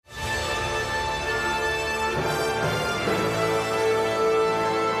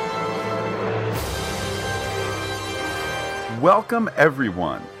Welcome,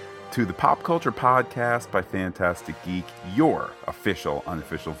 everyone, to the Pop Culture Podcast by Fantastic Geek, your official,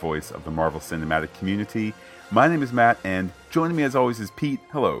 unofficial voice of the Marvel Cinematic Community. My name is Matt, and joining me as always is Pete.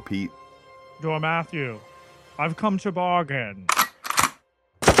 Hello, Pete. Door Matthew, I've come to bargain.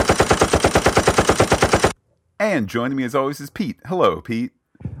 And joining me as always is Pete. Hello, Pete.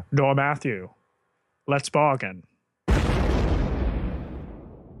 Door Matthew, let's bargain.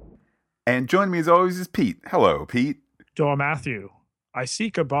 And joining me as always is Pete. Hello, Pete. Door Matthew, I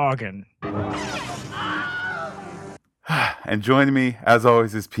seek a bargain. And joining me as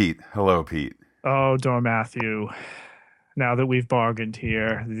always is Pete. Hello, Pete. Oh, Door Matthew, now that we've bargained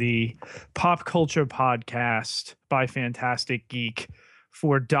here, the Pop Culture Podcast by Fantastic Geek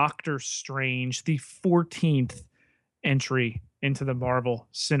for Doctor Strange, the 14th entry into the Marvel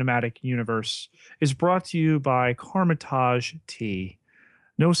Cinematic Universe, is brought to you by Carmitage Tea.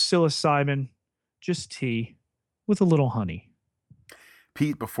 No psilocybin, just tea with a little honey.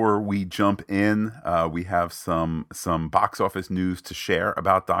 Pete, before we jump in, we have some box office news to share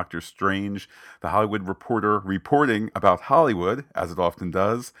about Doctor Strange. The Hollywood Reporter reporting about Hollywood, as it often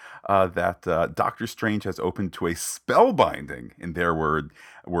does, that Doctor Strange has opened to a spellbinding, in their words,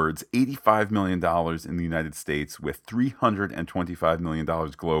 $85 million in the United States with $325 million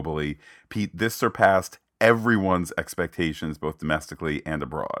globally. Pete, this surpassed everyone's expectations, both domestically and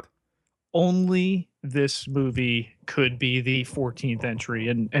abroad. Only this movie could be the 14th entry.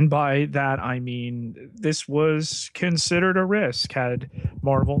 And by that, I mean, this was considered a risk had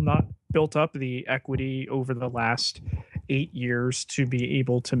Marvel not built up the equity over the last 8 years to be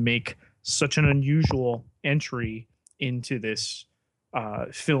able to make such an unusual entry into this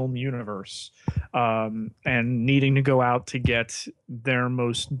film universe, and needing to go out to get their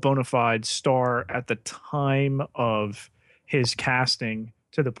most bona fide star at the time of his casting,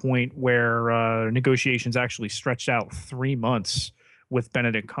 to the point where negotiations actually stretched out 3 months with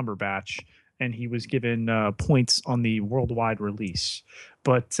Benedict Cumberbatch, and he was given points on the worldwide release.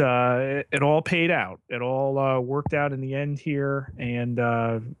 But it all paid out. It all worked out in the end here,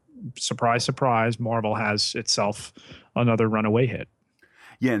 and surprise, surprise, Marvel has itself another runaway hit.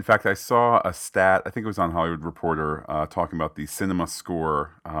 Yeah, in fact, I saw a stat, I think it was on Hollywood Reporter, talking about the Cinema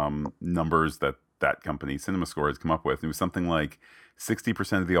Score numbers that company, Cinema Score, has come up with. It was something like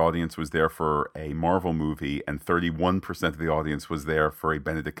 60% of the audience was there for a Marvel movie, and 31% of the audience was there for a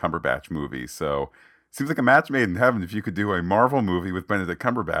Benedict Cumberbatch movie. So it seems like a match made in heaven. If you could do a Marvel movie with Benedict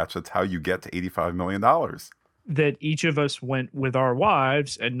Cumberbatch, that's how you get to $85 million. That each of us went with our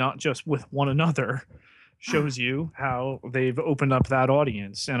wives and not just with one another shows you how they've opened up that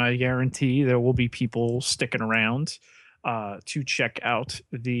audience. And I guarantee there will be people sticking around to check out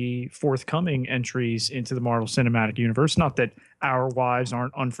the forthcoming entries into the Marvel Cinematic Universe. Not that our wives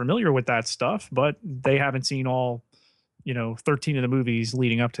aren't unfamiliar with that stuff, but they haven't seen all, 13 of the movies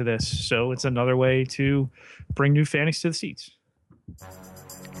leading up to this. So it's another way to bring new fannies to the seats.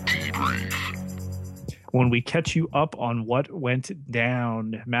 When we catch you up on what went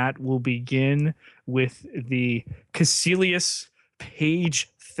down, Matt will begin with the Caecilius page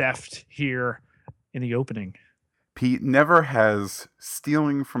theft here in the opening. Pete, never has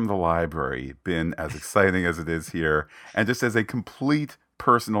stealing from the library been as exciting as it is here. And just as a complete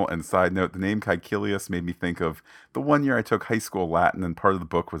personal and side note, the name Caecilius made me think of the one year I took high school Latin, and part of the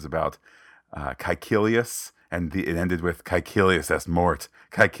book was about Caecilius, and it ended with Caecilius est mort.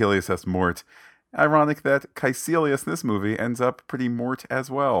 Caecilius est mort. Ironic that Caecilius in this movie ends up pretty mort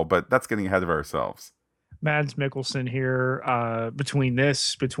as well, but that's getting ahead of ourselves. Mads Mikkelsen here,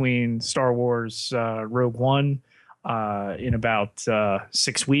 between Star Wars Rogue One in about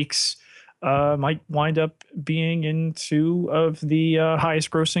 6 weeks, might wind up being in 2 of the highest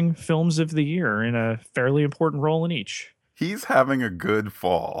grossing films of the year, in a fairly important role in each. He's having a good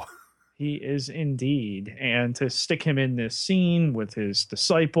fall. He is indeed. And to stick him in this scene with his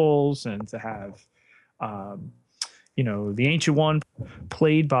disciples, and to have, the Ancient One,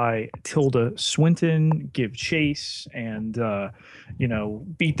 played by Tilda Swinton, give chase and,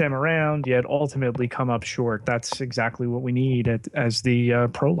 beat them around, yet ultimately come up short. That's exactly what we need as the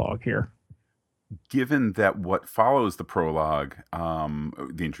prologue here. Given that what follows the prologue,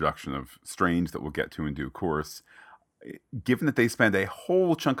 the introduction of Strange that we'll get to in due course, given that they spend a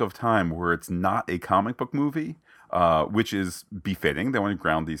whole chunk of time where it's not a comic book movie, which is befitting, they want to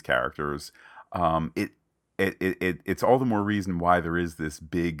ground these characters. It's all the more reason why there is this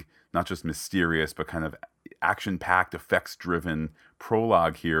big, not just mysterious, but kind of action-packed, effects-driven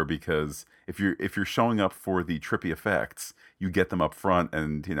prologue here. Because if you're showing up for the trippy effects, you get them up front,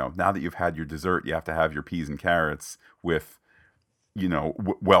 and now that you've had your dessert, you have to have your peas and carrots with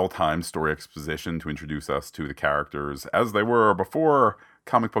well-timed story exposition to introduce us to the characters as they were before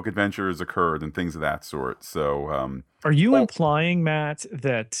comic book adventures occurred and things of that sort. So, Are you oh, implying, Matt,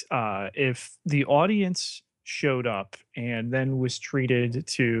 that if the audience showed up and then was treated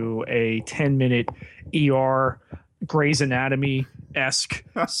to a 10-minute ER Grey's Anatomy esque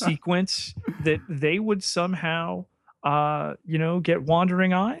sequence, that they would somehow, get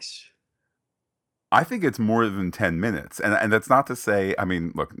wandering eyes? I think it's more than 10 minutes. And that's not to say, I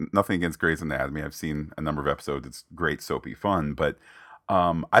mean, look, nothing against Grey's Anatomy. I've seen a number of episodes. It's great soapy fun, but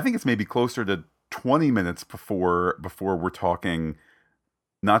I think it's maybe closer to 20 minutes before we're talking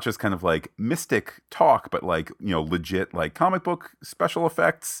not just kind of like mystic talk, but like, legit like comic book special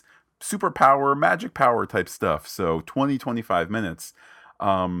effects, superpower, magic power type stuff. So 20-25 minutes.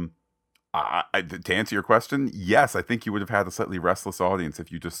 Um, to answer your question, yes, I think you would have had a slightly restless audience if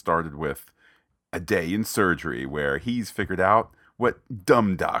you just started with a day in surgery where he's figured out what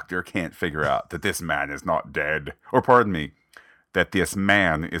dumb doctor can't figure out, that this man is not dead. Or pardon me, that this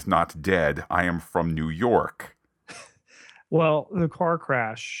man is not dead. I am from New York. Well, the car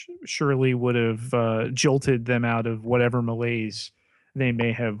crash surely would have jolted them out of whatever malaise they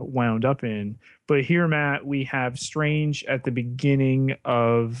may have wound up in. But here, Matt, we have Strange at the beginning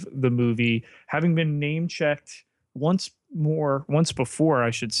of the movie, having been name checked once before,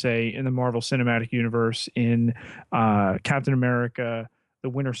 I should say, in the Marvel Cinematic Universe in Captain America, the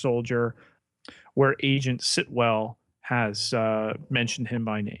Winter Soldier, where Agent Sitwell has mentioned him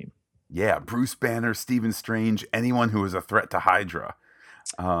by name. Yeah, Bruce Banner, Stephen Strange, anyone who is a threat to Hydra.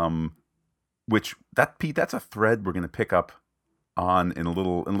 Which Pete, that's a thread we're going to pick up on in a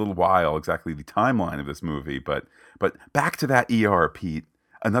little while, exactly the timeline of this movie. But back to that ER, Pete.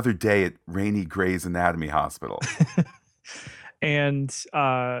 Another day at rainy Grey's Anatomy Hospital. And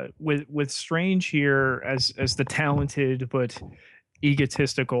with Strange here as the talented but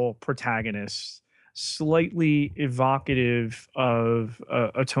egotistical protagonist, slightly evocative of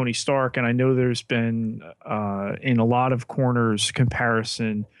a Tony Stark, and I know there's been in a lot of corners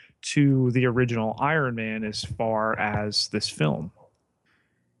comparison to the original Iron Man as far as this film.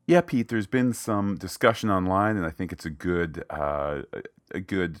 Yeah, Pete. There's been some discussion online, and I think it's a good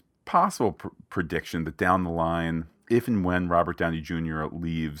possible prediction that down the line, if and when Robert Downey Jr.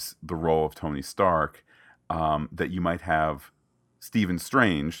 leaves the role of Tony Stark, that you might have Stephen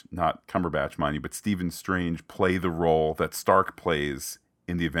Strange, not Cumberbatch, mind you, but Stephen Strange play the role that Stark plays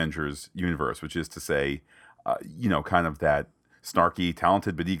in the Avengers universe, which is to say, kind of that snarky,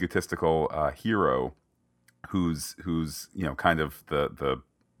 talented but egotistical hero who's kind of the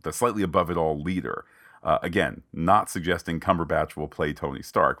slightly above it all leader. Again, not suggesting Cumberbatch will play Tony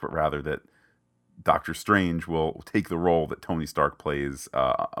Stark, but rather that Doctor Strange will take the role that Tony Stark plays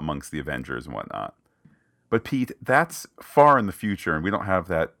amongst the Avengers and whatnot. But Pete, that's far in the future, and we don't have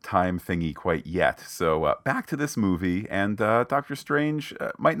that time thingy quite yet. So back to this movie, and Doctor Strange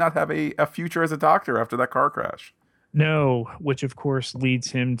might not have a future as a doctor after that car crash. No, which of course leads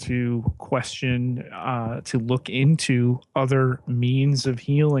him to question, to look into other means of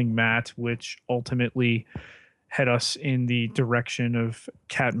healing, Matt, which ultimately head us in the direction of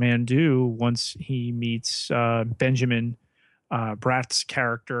Kathmandu once he meets Benjamin Bratt's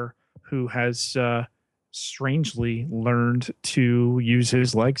character, who has strangely learned to use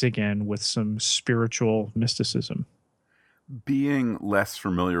his legs again with some spiritual mysticism. Being less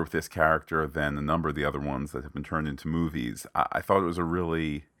familiar with this character than a number of the other ones that have been turned into movies, I thought it was a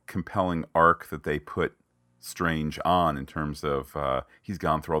really compelling arc that they put Strange on, in terms of he's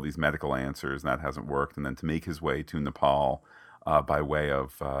gone through all these medical answers and that hasn't worked, and then to make his way to Nepal by way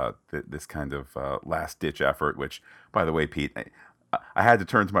of this kind of last ditch effort. Which, by the way, Pete, I had to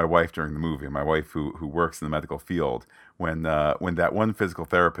turn to my wife during the movie. My wife, who works in the medical field, when that one physical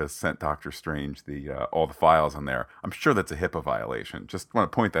therapist sent Doctor Strange all the files on there. I'm sure that's a HIPAA violation. Just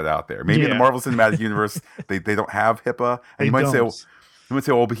want to point that out there. Maybe in the Marvel Cinematic Universe they don't have HIPAA, and you might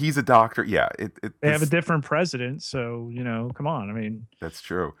say, "Oh, but he's a doctor." Yeah, they have a different president, so come on. I mean, that's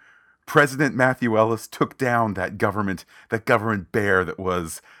true. President Matthew Ellis took down that government bear that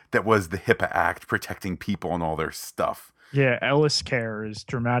was the HIPAA Act protecting people and all their stuff. Yeah, Ellis Care is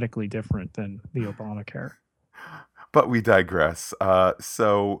dramatically different than the Obamacare. But we digress. I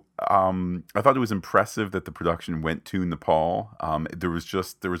thought it was impressive that the production went to Nepal. There was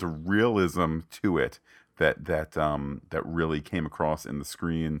a realism to it that really came across in the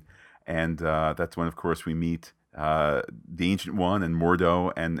screen, and that's when, of course, we meet the Ancient One and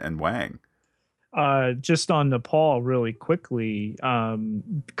Mordo and Wang. Just on Nepal, really quickly,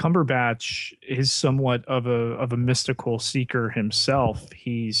 Cumberbatch is somewhat of a mystical seeker himself.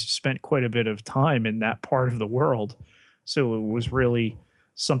 He's spent quite a bit of time in that part of the world, So it was really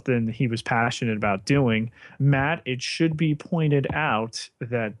something he was passionate about doing. Matt, it should be pointed out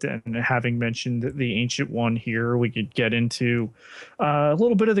that, and having mentioned the Ancient One here, we could get into a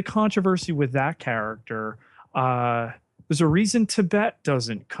little bit of the controversy with that character. There's a reason Tibet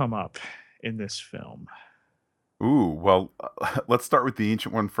doesn't come up in this film. Ooh, well, let's start with the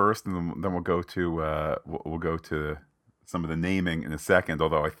Ancient One first, and then we'll go to we'll go to some of the naming in a second.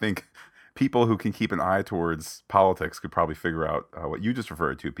 Although I think people who can keep an eye towards politics could probably figure out what you just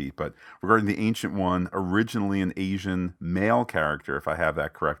referred to, Pete. But regarding the Ancient One, originally an Asian male character, if I have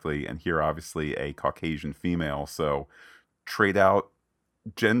that correctly, and here obviously a Caucasian female. So trade out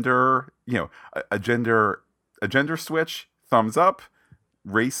gender, a gender switch, thumbs up,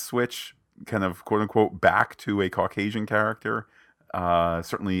 race switch, kind of quote unquote back to a Caucasian character.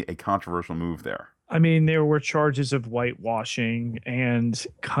 Certainly a controversial move there. I mean, there were charges of whitewashing, and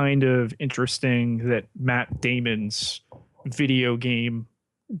kind of interesting that Matt Damon's video game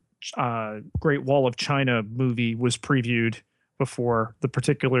Great Wall of China movie was previewed before the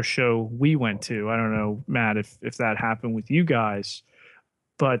particular show we went to. I don't know, Matt, if that happened with you guys,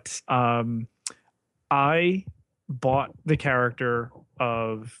 but I bought the character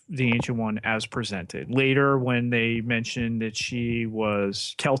of the Ancient One as presented. Later, when they mentioned that she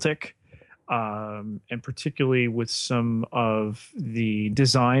was Celtic, and particularly with some of the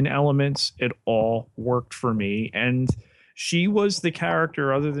design elements, it all worked for me. And she was the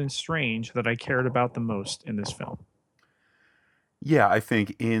character, other than Strange, that I cared about the most in this film. Yeah, I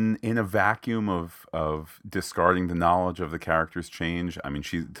think in a vacuum of discarding the knowledge of the character's change, I mean,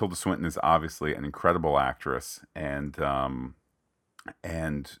 Tilda Swinton is obviously an incredible actress, and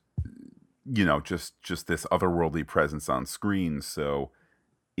just this otherworldly presence on screen. So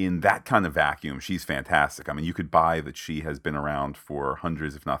in that kind of vacuum, she's fantastic. I mean, you could buy that she has been around for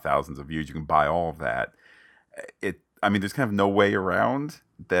hundreds, if not thousands of years. You can buy all of that. I mean, there's kind of no way around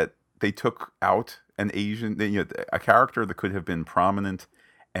that they took out an Asian, a character that could have been prominent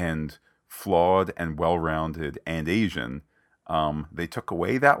and flawed and well-rounded and Asian. They took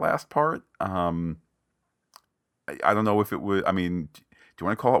away that last part. I don't know if it would. I mean, do you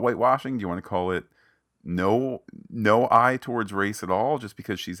want to call it whitewashing? Do you want to call it no eye towards race at all, just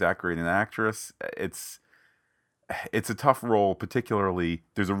because she's that great an actress? It's a tough role. Particularly,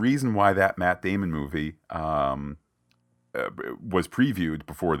 there's a reason why that Matt Damon movie was previewed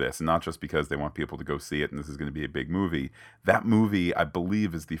before this, and not just because they want people to go see it and this is going to be a big movie. That movie, I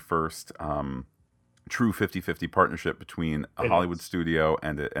believe, is the first true 50-50 partnership between a Hollywood studio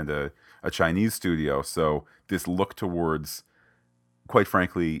and a Chinese studio. So this look towards, quite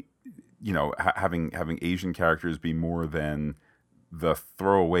frankly, having Asian characters be more than the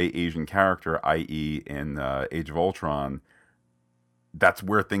throwaway Asian character, i.e. in Age of Ultron. That's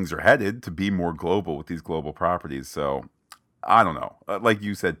where things are headed, to be more global with these global properties. So I don't know. Like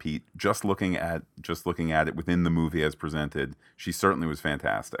you said, Pete, just looking at it within the movie as presented, she certainly was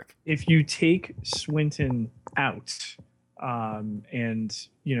fantastic. If you take Swinton out, and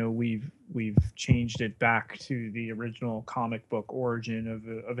we've changed it back to the original comic book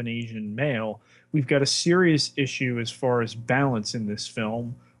origin of an Asian male, we've got a serious issue as far as balance in this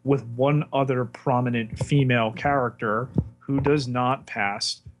film, with one other prominent female character who does not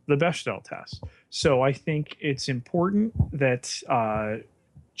pass the Bechdel test. So I think it's important that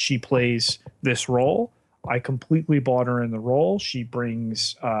she plays this role. I completely bought her in the role. She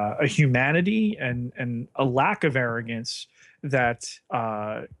brings a humanity and a lack of arrogance that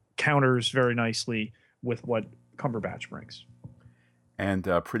counters very nicely with what Cumberbatch brings. And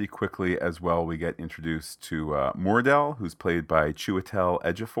pretty quickly as well, we get introduced to Mordell, who's played by Chiwetel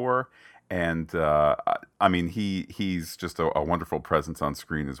Ejiofor. And I mean, he's just a wonderful presence on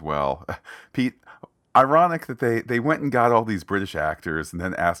screen as well. Pete, ironic that they went and got all these British actors and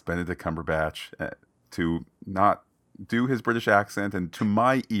then asked Benedict Cumberbatch to not do his British accent. And to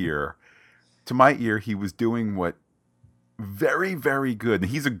my ear, he was doing what very, very good.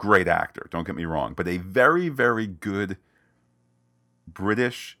 And he's a great actor, don't get me wrong, but a very, very good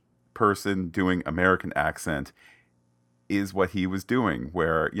British person doing American accent is what he was doing.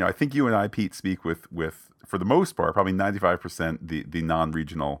 Where, I think you and I, Pete, speak with for the most part, probably 95% the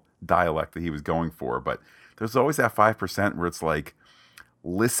non-regional dialect that he was going for. But there's always that 5% where it's like,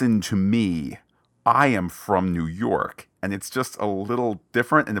 listen to me, I am from New York. And it's just a little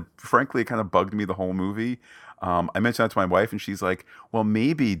different. And frankly, it kind of bugged me the whole movie. I mentioned that to my wife, and she's like, well,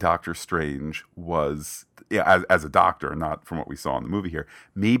 maybe Doctor Strange was, as a doctor, not from what we saw in the movie here,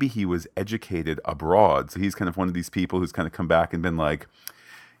 maybe he was educated abroad. So he's kind of one of these people who's kind of come back and been like,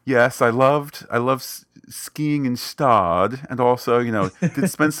 Yes, I love skiing in Stad, and also, did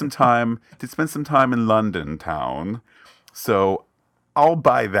spend some time in London town. So I'll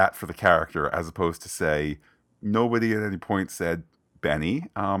buy that for the character, as opposed to, say, nobody at any point said, Benny,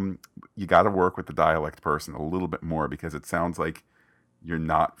 you got to work with the dialect person a little bit more, because it sounds like you're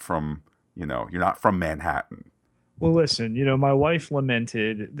not from, you're not from Manhattan. Well, listen, my wife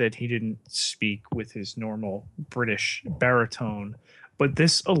lamented that he didn't speak with his normal British baritone, but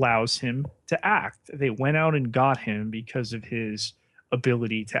this allows him to act. They went out and got him because of his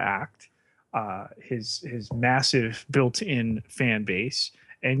ability to act, his massive built-in fan base,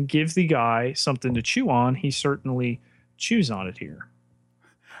 and give the guy something to chew on. He certainly chews on it here.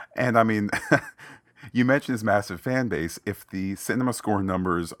 And I mean, you mentioned his massive fan base. If the cinema score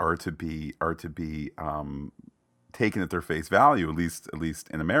numbers are to be taken at their face value, at least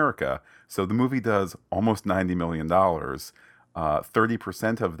in America. So the movie does almost $90 million.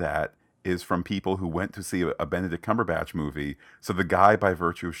 30% of that is from people who went to see a Benedict Cumberbatch movie. So the guy, by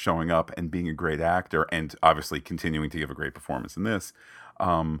virtue of showing up and being a great actor, and obviously continuing to give a great performance in this,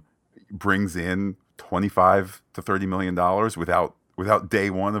 um, brings in 25 to $30 million without day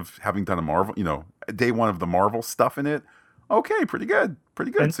one of having done a Marvel, day one of the Marvel stuff in it. Okay, pretty good,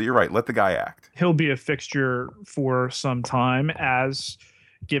 pretty good. And So you're right. Let the guy act. he'll be a fixture for some time, as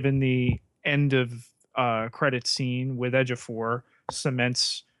given the end of credit scene with Ejiofor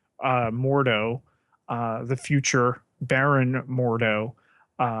cements Mordo, the future Baron Mordo,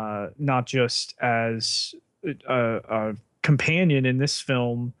 not just as a companion in this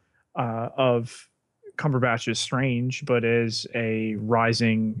film of Cumberbatch's Strange, but as a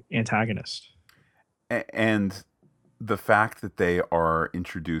rising antagonist. And the fact that they are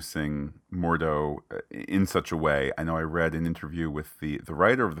introducing Mordo in such a way, I know I read an interview with the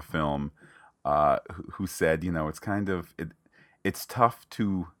writer of the film, who said, it's tough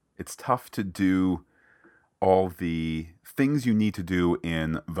to do all the things you need to do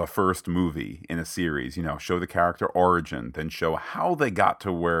in the first movie in a series, show the character origin, then show how they got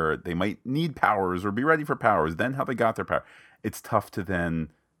to where they might need powers or be ready for powers, then how they got their power. It's tough to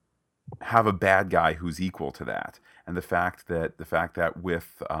then have a bad guy who's equal to that. And the fact that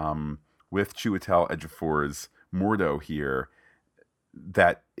with Chiwetel Ejiofor's Mordo here,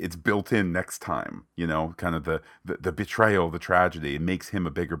 that it's built in next time, kind of the betrayal, the tragedy. It makes him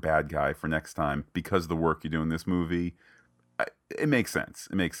a bigger bad guy for next time because of the work you do in this movie. It makes sense.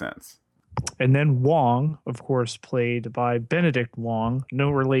 It makes sense. And then Wong, of course, played by Benedict Wong, no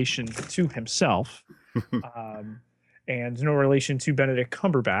relation to himself, um, and no relation to Benedict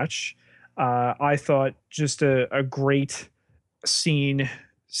Cumberbatch. I thought just a great scene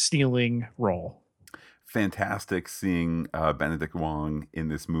stealing role. Fantastic seeing Benedict Wong in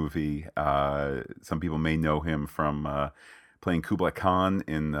this movie. Some people may know him from playing Kublai Khan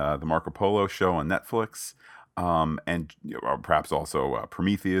in the Marco Polo show on Netflix, and perhaps also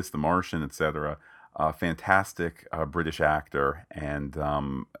Prometheus, The Martian, etc. Fantastic British actor, and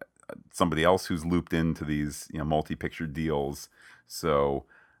somebody else who's looped into these multi-picture deals. So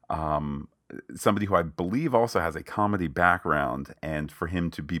somebody who I believe also has a comedy background, and for him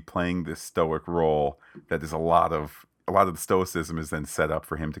to be playing this stoic role, that is a lot of the stoicism is then set up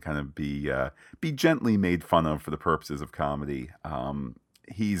for him to kind of be gently made fun of for the purposes of comedy.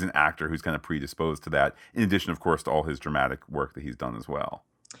 He's an actor who's kind of predisposed to that, in addition, of course, to all his dramatic work that he's done as well.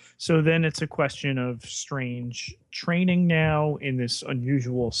 So then it's a question of Strange training now in this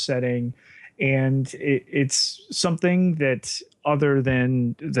unusual setting, and it's something that, other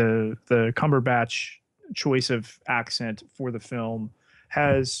than the Cumberbatch choice of accent for the film,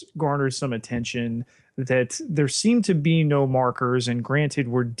 has garnered some attention. That there seem to be no markers, and granted,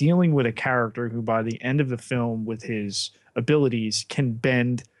 we're dealing with a character who, by the end of the film, with his abilities, can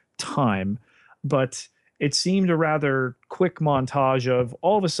bend time, but it seemed a rather quick montage of,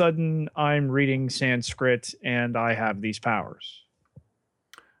 all of a sudden I'm reading Sanskrit and I have these powers.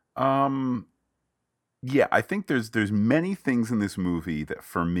 Um, yeah, I think there's many things in this movie that,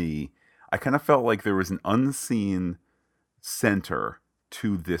 for me, I kind of felt like there was an unseen center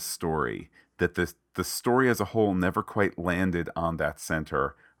to this story, that the story as a whole never quite landed on that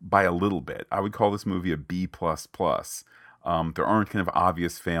center by a little bit. I would call this movie a B plus plus. There aren't kind of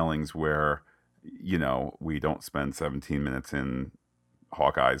obvious failings where we don't spend 17 minutes in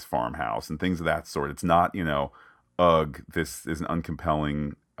Hawkeye's farmhouse and things of that sort. It's not, ugh, this is an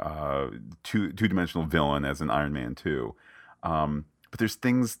uncompelling two-dimensional villain as in Iron Man 2. But there's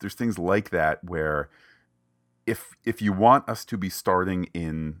things like that where, if you want us to be starting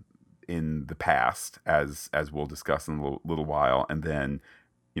in the past, as we'll discuss in a little while, and then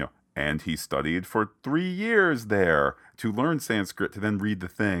and he studied for 3 years there to learn Sanskrit to then read the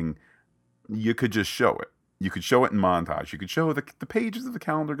thing. You could just show it. You could show it in montage. You could show the pages of the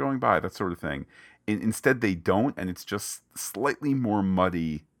calendar going by, that sort of thing. Instead, they don't, and it's just slightly more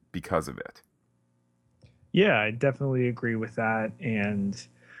muddy because of it. Yeah, I definitely agree with that. And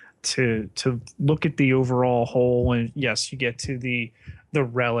to look at the overall whole, and yes, you get to the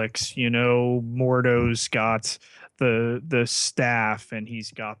relics. Mordo's got the staff, and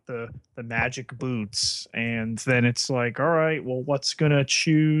he's got the magic boots, and then it's like, all right, well, what's gonna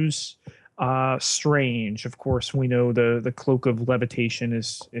choose Strange? Of course, we know the cloak of levitation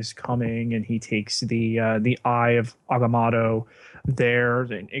is coming, and he takes the eye of Agamotto there,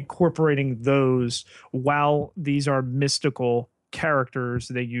 and incorporating those. While these are mystical characters,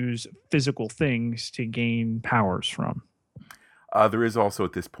 they use physical things to gain powers from. There is also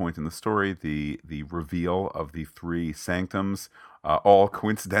at this point in the story the reveal of the three sanctums, all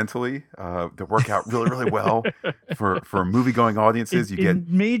coincidentally that work out really really well for movie going audiences. In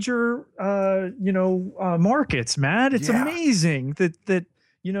major markets, Matt. It's Yeah. amazing that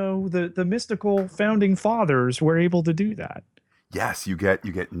the mystical founding fathers were able to do that. Yes, you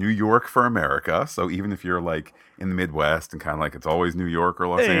get New York for America. So even if you're like in the Midwest and kind of like it's always New York or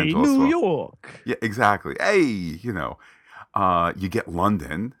Los Hey, Angeles, New well, York. yeah, exactly. Hey, you get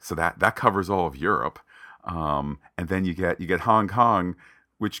London, so that covers all of Europe, and then you get Hong Kong,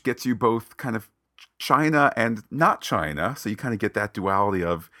 which gets you both kind of China and not China. So you kind of get that duality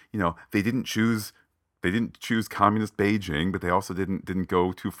of they didn't choose communist Beijing, but they also didn't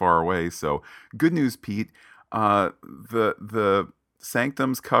go too far away. So good news, Pete. The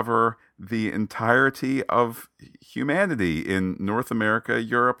sanctums cover the entirety of humanity in North America,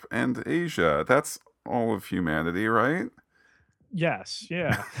 Europe, and Asia. That's all of humanity, right? Yes,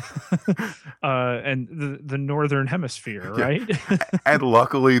 yeah. And the northern hemisphere, Yeah. right? And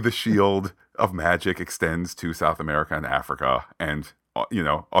luckily, the shield of magic extends to South America and Africa, and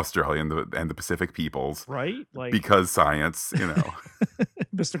Australia and the Pacific peoples, Right? Like because science,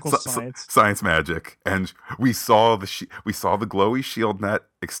 mystical science. science magic, and we saw the glowy shield net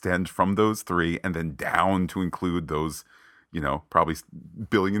extend from those three and then down to include those, probably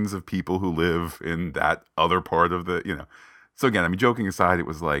billions of people who live in that other part of the. So again, I mean, joking aside, it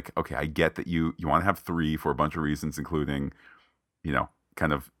was like, okay, I get that you want to have three for a bunch of reasons, including,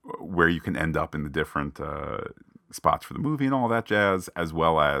 kind of where you can end up in the different spots for the movie and all that jazz, as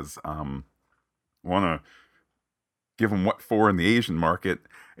well as want to give them what for in the Asian market.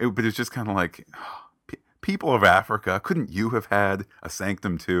 But it's just kind of like, people of Africa, couldn't you have had a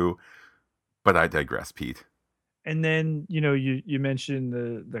sanctum too? But I digress, Pete. And then you mentioned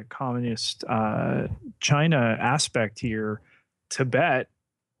the communist China aspect here. Tibet,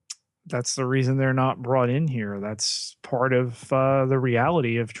 that's the reason they're not brought in here. That's part of the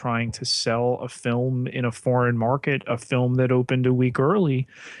reality of trying to sell a film in a foreign market, a film that opened a week early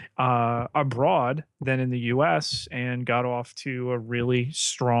abroad than in the US and got off to a really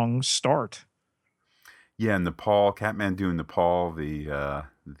strong start. Yeah, Nepal, Kathmandu, Nepal, the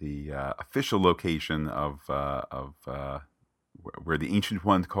official location of where the Ancient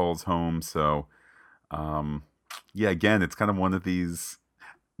One calls home. So, yeah, again, it's kind of one of these.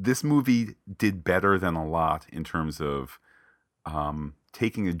 This movie did better than a lot in terms of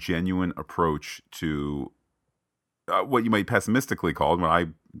taking a genuine approach to what you might pessimistically call, what I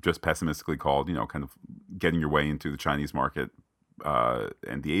just pessimistically called, kind of getting your way into the Chinese market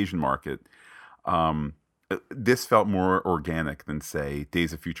and the Asian market. This felt more organic than, say,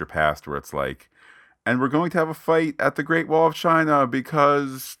 Days of Future Past, where it's like, and we're going to have a fight at the Great Wall of China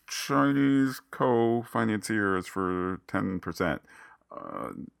because Chinese co-financiers for 10%.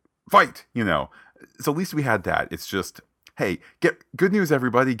 Fight, So at least we had that. It's just, hey, good news,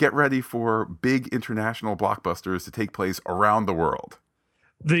 everybody. Get ready for big international blockbusters to take place around the world.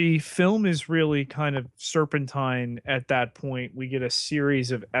 The film is really kind of serpentine at that point. We get a series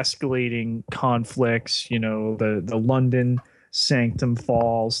of escalating conflicts. The London sanctum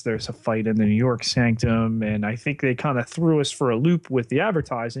falls. There's a fight in the New York sanctum. And I think they kind of threw us for a loop with the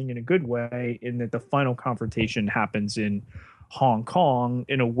advertising in a good way, in that the final confrontation happens in Hong Kong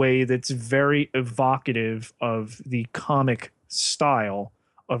in a way that's very evocative of the comic style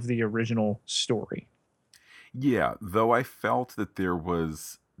of the original story. Yeah, though I felt that there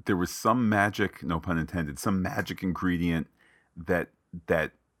was some magic, no pun intended, some magic ingredient that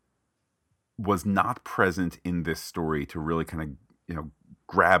was not present in this story to really kind of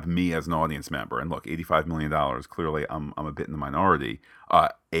grab me as an audience member. And look, $85 million, clearly I'm a bit in the minority.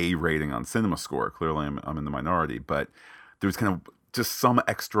 A rating on CinemaScore, clearly I'm in the minority, but there's kind of just some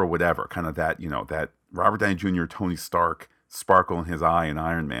extra whatever, kind of that that Robert Downey Jr., Tony Stark sparkle in his eye in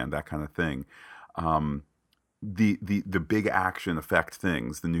Iron Man, that kind of thing. Um, the big action effect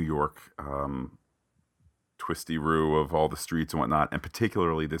things, the New York twisty roo of all the streets and whatnot, and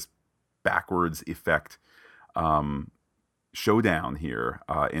particularly this backwards effect um, showdown here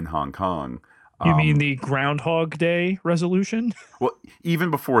in Hong Kong. You mean Um, the Groundhog Day resolution? well,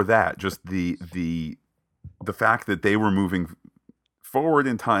 even before that, just the fact that they were moving forward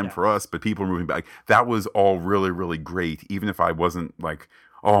in time for us, Yes. but people were moving back. That was all really, really great. Even if I wasn't like,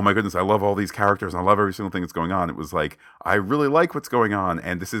 oh my goodness, I love all these characters and I love every single thing that's going on. It was like, I really like what's going on.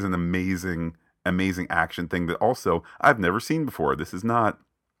 And this is an amazing, amazing action thing that also I've never seen before. This is not.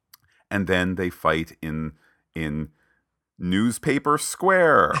 And then they fight in Newspaper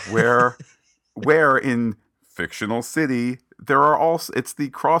Square, where in fictional city there are also, it's the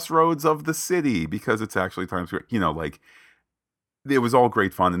crossroads of the city because it's actually Times Square. You know, like it was all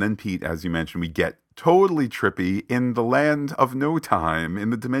great fun. And then Pete, as you mentioned, we get totally trippy in the land of no time, in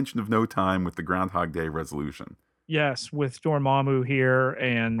the dimension of no time with the Groundhog Day resolution. Yes, with Dormammu here,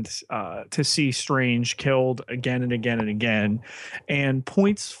 and to see Strange killed again and again and again, and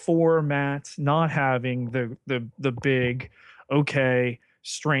points for Matt not having the big, okay,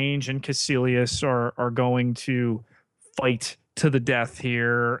 Strange and Caecilius are going to fight to the death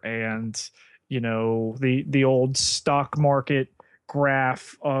here, and the old stock market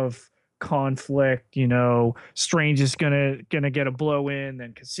graph of conflict. Strange is gonna get a blow in,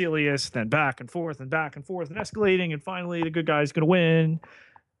 then Caecilius, then back and forth and back and forth and escalating, and finally the good guy's gonna win.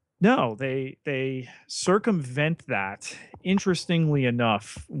 No, they circumvent that, interestingly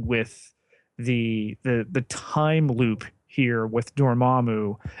enough, with the time loop here with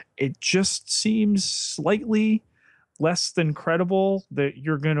Dormammu. It just seems slightly less than credible that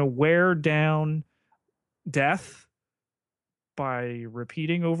you're gonna wear down death by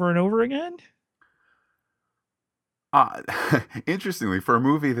repeating over and over again. Uh, Interestingly, for a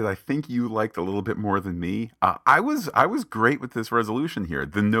movie that I think you liked a little bit more than me, I was great with this resolution here.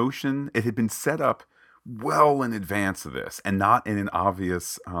 The notion it had been set up well in advance of this, and not in an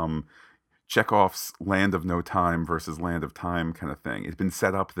obvious Chekhov's Land of No Time versus Land of Time kind of thing. It's been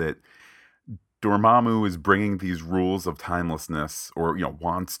set up that Dormammu is bringing these rules of timelessness, or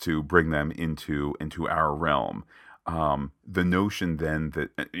wants to bring them into our realm. The notion then that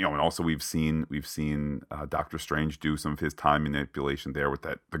and also we've seen Doctor Strange do some of his time manipulation there with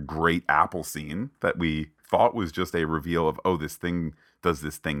the great apple scene that we thought was just a reveal of, oh, this thing does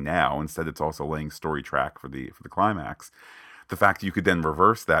this thing now. Instead, it's also laying story track for the climax. The fact that you could then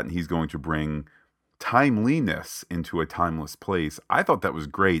reverse that and he's going to bring timeliness into a timeless place, I thought that was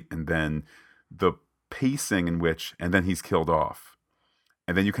great. And then the pacing in which, and then he's killed off,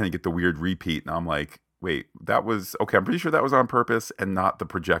 and then you kind of get the weird repeat, and I'm like, wait, that was okay. I'm pretty sure that was on purpose and not the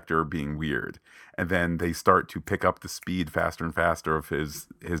projector being weird. And then they start to pick up the speed faster and faster of his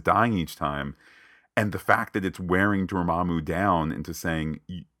dying each time, and the fact that it's wearing Dormammu down into saying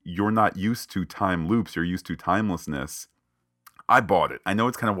you're not used to time loops, you're used to timelessness. I bought it. I know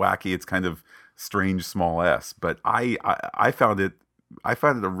it's kind of wacky, it's kind of strange, small s, but I found it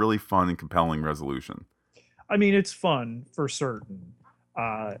a really fun and compelling resolution. I mean, it's fun for certain.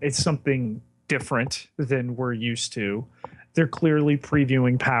 It's something different than we're used to. They're clearly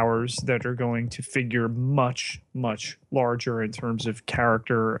previewing powers that are going to figure much, much larger in terms of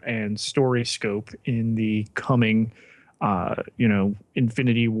character and story scope in the coming,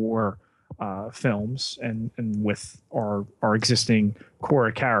 Infinity War films, and with our existing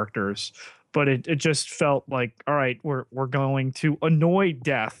core characters. But it just felt like, all right, we're going to annoy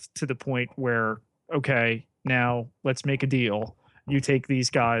death to the point where, okay, now let's make a deal. You take these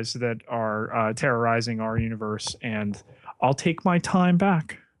guys that are terrorizing our universe, and I'll take my time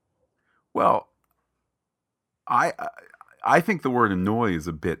back. Well, I I think the word annoy is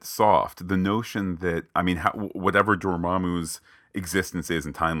a bit soft. The notion that, I mean, whatever Dormammu's existence is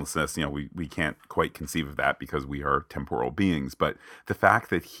in timelessness, we can't quite conceive of that because we are temporal beings. But the fact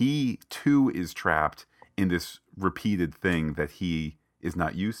that he too is trapped in this repeated thing that he is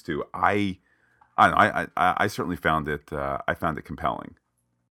not used to, I certainly found it. I found it compelling.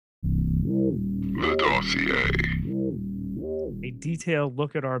 The dossier. A detailed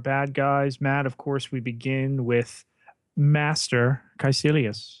look at our bad guys. Matt, of course, we begin with Master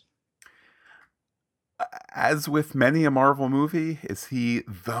Caecilius. As with many a Marvel movie, is he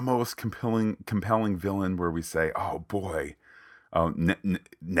the most compelling villain where we say, "Oh boy, oh,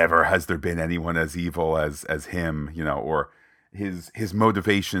 never has there been anyone as evil as him," or his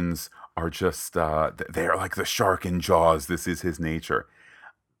motivations are just they're like the shark in Jaws. This is his nature.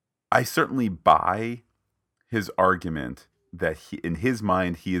 I certainly buy his argument that in his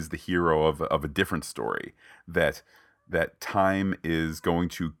mind he is the hero of a different story, that that time is going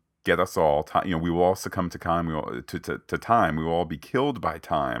to get us all. We will all succumb to time. To time. We will all be killed by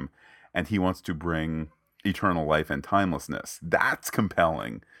time, and he wants to bring eternal life and timelessness. That's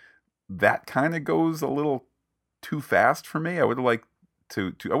compelling. That kind of goes a little too fast for me. I would have liked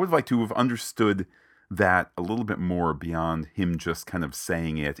to have understood that a little bit more beyond him just kind of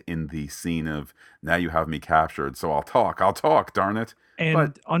saying it in the scene of, now you have me captured, so I'll talk, darn it. And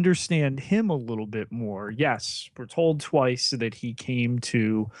But understand him a little bit more. Yes, we're told twice that he came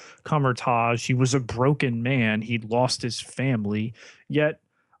to Kamertage. He was a broken man. He'd lost his family. Yet,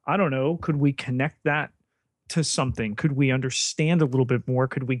 I don't know, could we connect that to something? Could we understand a little bit more?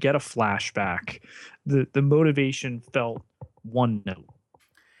 Could we get a flashback? The motivation felt one note.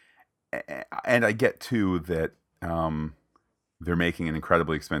 and I get too that they're making an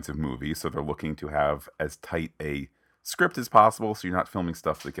incredibly expensive movie, so they're looking to have as tight a script as possible, so you're not filming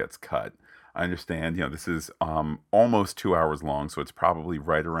stuff that gets cut. I understand, this is almost 2 hours long, so it's probably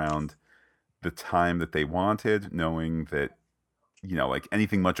right around the time that they wanted, knowing that, like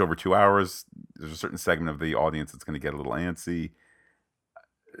anything much over 2 hours, there's a certain segment of the audience that's going to get a little antsy.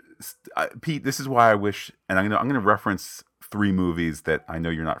 Pete, this is why I wish, and I'm gonna reference three movies that I know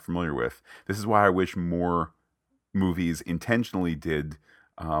you're not familiar with. This is why I wish more movies intentionally did,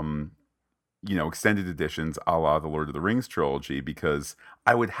 extended editions, a la the Lord of the Rings trilogy, because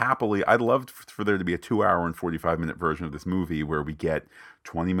I'd love for there to be a 2 hour and 45 minute version of this movie where we get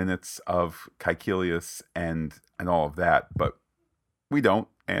 20 minutes of Caecilius and all of that, but we don't,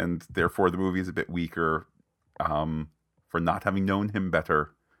 and therefore the movie is a bit weaker for not having known him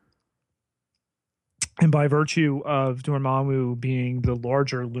better. And by virtue of Dormammu being the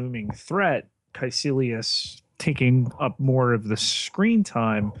larger looming threat, Caecilius taking up more of the screen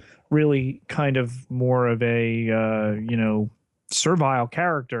time, really kind of more of a servile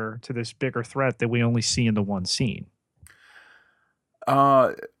character to this bigger threat that we only see in the one scene.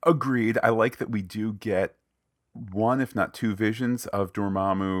 Agreed. I like that we do get one, if not two, visions of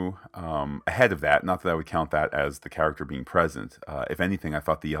Dormammu ahead of that. Not that I would count that as the character being present. If anything, I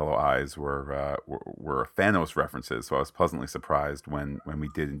thought the yellow eyes were Thanos references, so I was pleasantly surprised when we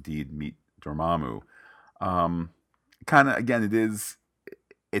did indeed meet Dormammu. Kind of, again,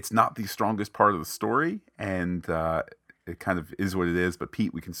 it's not the strongest part of the story, and it kind of is what it is. But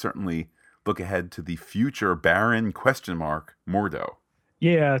Pete, we can certainly look ahead to the future Baron ? Mordo.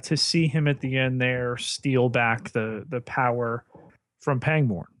 Yeah, to see him at the end there steal back the power from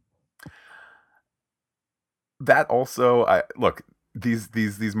Pangborn. That also, look,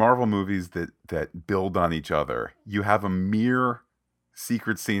 these Marvel movies that build on each other. You have a mere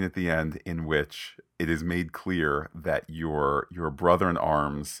secret scene at the end in which it is made clear that your brother in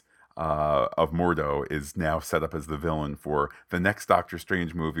arms of Mordo is now set up as the villain for the next Doctor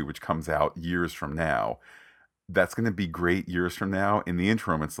Strange movie, which comes out years from now. That's going to be great years from now. In the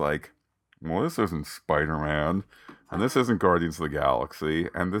interim, it's like, well, this isn't Spider-Man, and this isn't Guardians of the Galaxy,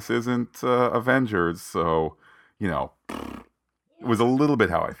 and this isn't Avengers, so, it was a little bit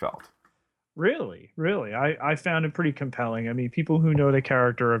how I felt. Really, really. I found it pretty compelling. I mean, people who know the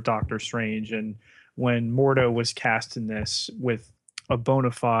character of Doctor Strange, and when Mordo was cast in this with a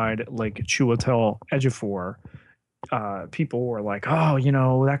bona fide, like, Chiwetel Ejiofor, people were like, oh,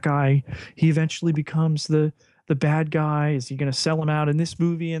 that guy, he eventually becomes the bad guy. Is he going to sell him out in this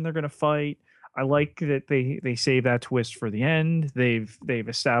movie and they're going to fight? I like that they save that twist for the end. They've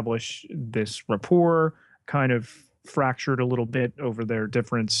established this rapport, kind of fractured a little bit over their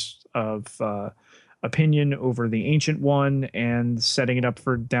difference of opinion over the Ancient One, and setting it up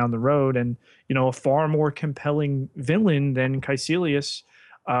for down the road. And a far more compelling villain than Caecilius,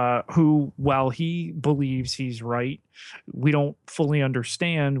 who, while he believes he's right, we don't fully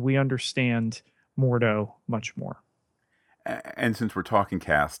understand. We understand Mordo much more. And since we're talking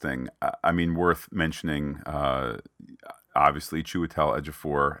casting, I mean, worth mentioning, obviously Chiwetel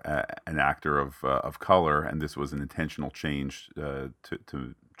Ejiofor, an actor of color, and this was an intentional change to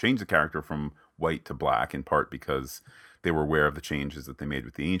change the character from white to black, in part because they were aware of the changes that they made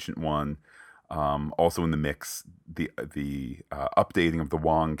with the Ancient One. Also in the mix, the updating of the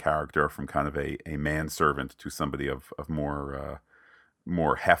Wong character from kind of a manservant to somebody of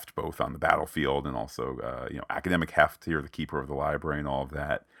more heft, both on the battlefield and also academic heft here, the keeper of the library and all of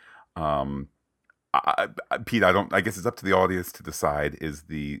that. Pete, I guess it's up to the audience to decide: is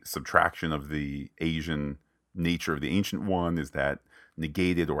the subtraction of the Asian nature of the Ancient One, is that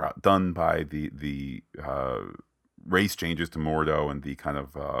negated or outdone by the race changes to Mordo and the kind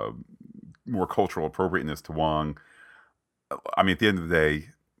of more cultural appropriateness to Wong? I mean, at the end of the day,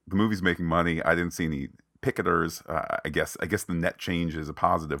 the movie's making money. I didn't see any picketers. I guess the net change is a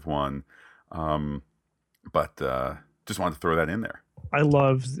positive one. But Just wanted to throw that in there. I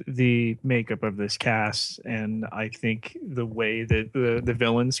love the makeup of this cast, and I think the way that the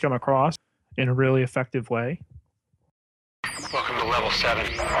villains come across in a really effective way. Welcome to level 7.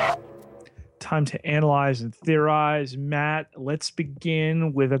 Time to analyze and theorize. Matt, let's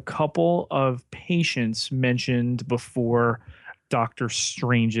begin with a couple of patients mentioned before Doctor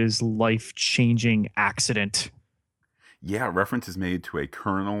Strange's life-changing accident. Yeah, reference is made to a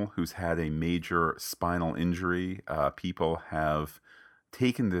colonel who's had a major spinal injury. People have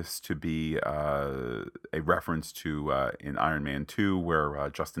taken this to be a reference to in Iron Man 2,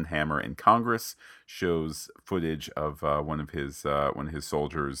 where Justin Hammer in Congress shows footage of one of his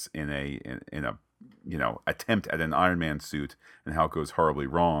soldiers in a attempt at an Iron Man suit, and how it goes horribly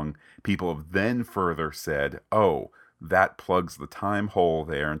wrong. People have then further said, "Oh, that plugs the time hole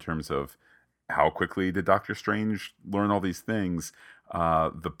there in terms of how quickly did Doctor Strange learn all these things."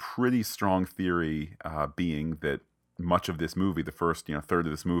 The pretty strong theory being that much of this movie, the first third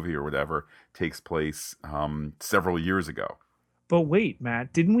of this movie or whatever, takes place several years ago. But wait,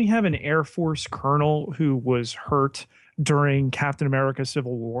 Matt, didn't we have an Air Force colonel who was hurt during Captain America: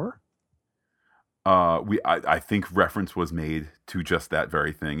 Civil War? I think reference was made to just that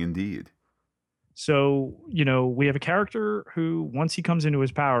very thing, indeed. So, we have a character who, once he comes into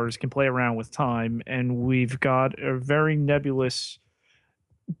his powers, can play around with time, and we've got a very nebulous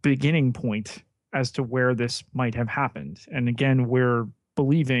beginning point as to where this might have happened. And again, we're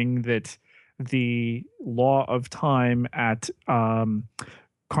believing that the law of time at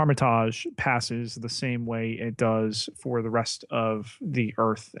Kamar-Taj passes the same way it does for the rest of the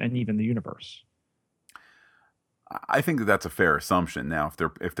Earth and even the universe. I think that that's a fair assumption. Now,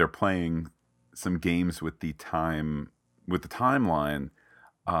 if they're playing some games with the timeline,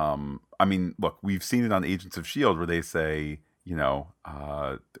 I mean, look, we've seen it on Agents of S.H.I.E.L.D. where they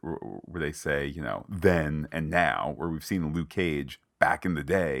say, then and now, where we've seen Luke Cage back in the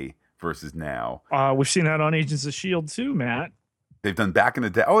day versus now. We've seen that on Agents of S.H.I.E.L.D. too, Matt. They've done back in the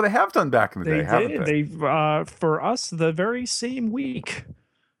day. Oh, they have done back in the day, haven't they? They've for us the very same week.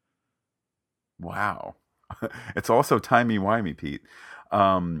 Wow. It's also timey-wimey, Pete.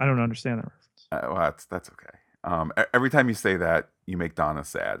 I don't understand that reference. Well, that's okay. Every time you say that, you make Donna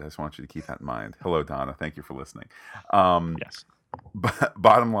sad. I just want you to keep that in mind. Hello, Donna. Thank you for listening. Yes. But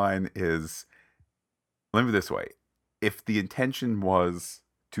bottom line is, let me put it this way: if the intention was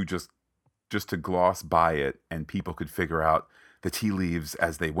to just to gloss by it, and people could figure out the tea leaves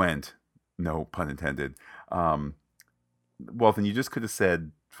as they went, no pun intended. Well, then you just could have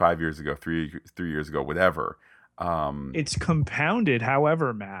said 5 years ago, 3 years ago, whatever. It's compounded,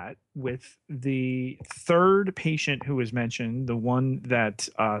 however, Matt, with the third patient who was mentioned, the one that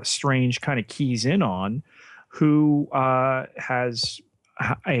Strange kind of keys in on, who has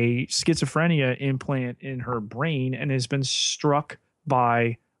a schizophrenia implant in her brain and has been struck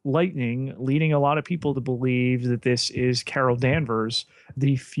by lightning, leading a lot of people to believe that this is Carol Danvers,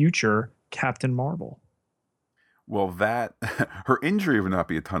 the future Captain Marvel. Well, that her injury would not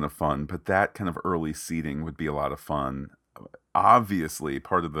be a ton of fun, but that kind of early seeding would be a lot of fun. Obviously,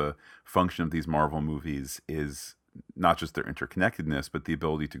 part of the function of these Marvel movies is not just their interconnectedness, but the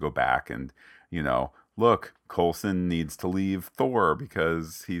ability to go back and, look, Coulson needs to leave Thor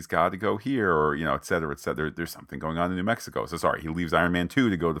because he's got to go here, or, et cetera, et cetera. There's something going on in New Mexico. So sorry, he leaves Iron Man 2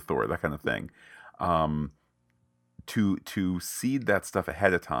 to go to Thor, that kind of thing. To seed that stuff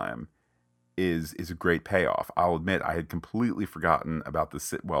ahead of time is a great payoff. I'll admit I had completely forgotten about the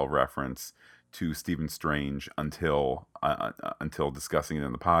Sitwell reference to Stephen Strange until discussing it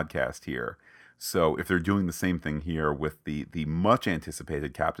in the podcast here. So if they're doing the same thing here with the much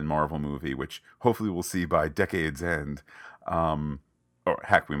anticipated Captain Marvel movie, which hopefully we'll see by decade's end, or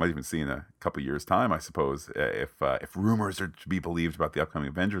heck, we might even see in a couple years' time, I suppose, if rumors are to be believed about the upcoming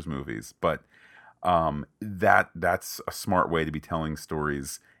Avengers movies. But that's a smart way to be telling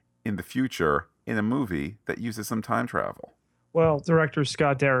stories in the future in a movie that uses some time travel. Well, director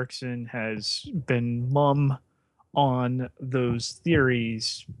Scott Derrickson has been mum on those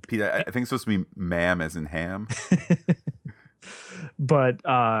theories. Pete, I think it's supposed to be ma'am as in ham. But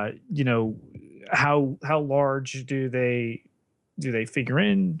how large do they figure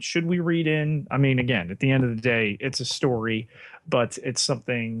in? Should we read in? I mean, again, at the end of the day, it's a story, but it's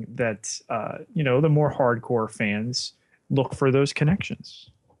something that the more hardcore fans look for those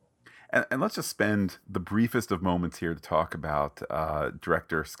connections. And let's just spend the briefest of moments here to talk about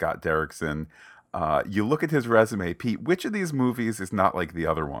director Scott Derrickson. You look at his resume, Pete, which of these movies is not like the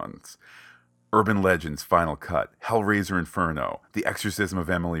other ones? Urban Legends, Final Cut, Hellraiser Inferno, The Exorcism of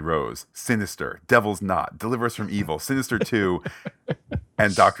Emily Rose, Sinister, Devil's Knot, Deliver Us from Evil, Sinister 2,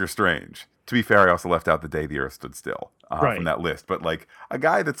 and Doctor Strange. To be fair, I also left out The Day the Earth Stood Still from that list. But like a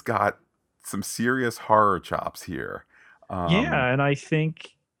guy that's got some serious horror chops here. Yeah, and I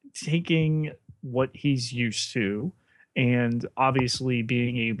think taking what he's used to and obviously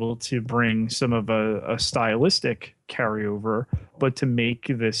being able to bring some of a stylistic carryover, but to make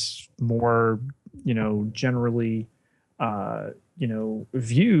this more, generally,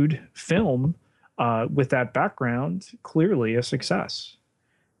 viewed film with that background, clearly a success.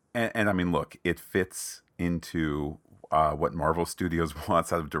 And I mean, look, it fits into what Marvel Studios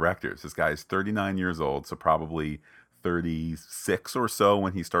wants out of directors. This guy is 39 years old, so probably 36 or so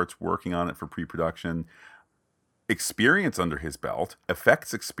when he starts working on it for pre-production. Experience under his belt,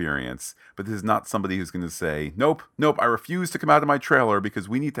 effects experience, but this is not somebody who's going to say, nope, I refuse to come out of my trailer because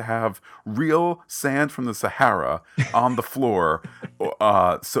we need to have real sand from the Sahara on the floor,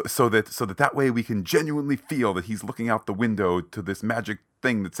 so that way we can genuinely feel that he's looking out the window to this magic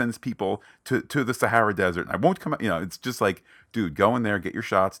thing that sends people to the Sahara Desert. And I won't come out, it's just like, dude, go in there, get your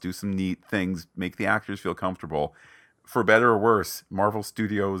shots, do some neat things, make the actors feel comfortable. For better or worse, Marvel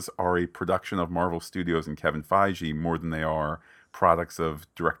Studios are a production of Marvel Studios and Kevin Feige more than they are products of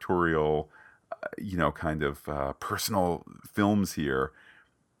directorial, personal films here.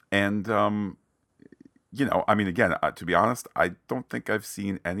 And, I mean, again, to be honest, I don't think I've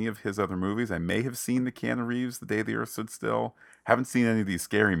seen any of his other movies. I may have seen the Keanu Reeves, The Day the Earth Stood Still. Haven't seen any of these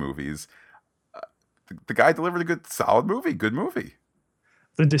scary movies. The guy delivered a good movie.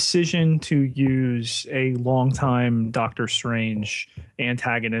 The decision to use a longtime Doctor Strange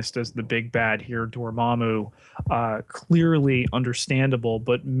antagonist as the big bad here, Dormammu, clearly understandable.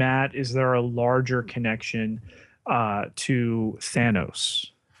 But Matt, is there a larger connection to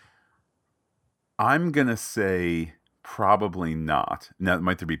Thanos? I'm gonna say probably not. Now,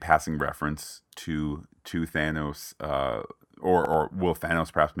 might there be passing reference to Thanos, or will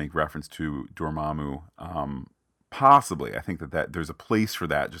Thanos perhaps make reference to Dormammu? Possibly. I think that there's a place for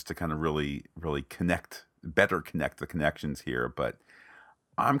that, just to kind of really, really better connect the connections here. But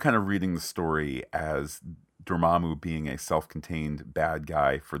I'm kind of reading the story as Dormammu being a self-contained bad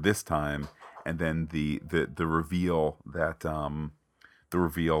guy for this time, and then the reveal that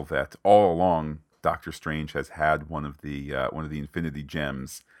all along Doctor Strange has had one of the Infinity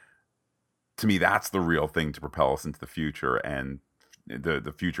Gems. To me, that's the real thing to propel us into the future, and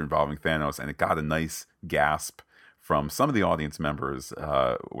the future involving Thanos. And it got a nice gasp from some of the audience members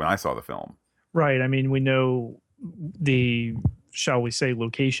when I saw the film. Right. I mean, we know the, shall we say,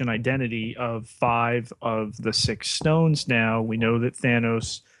 location identity of 5 of the 6 stones now. We know that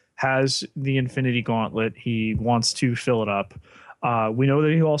Thanos has the Infinity Gauntlet. He wants to fill it up. We know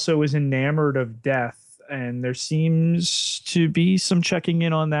that he also is enamored of death, and there seems to be some checking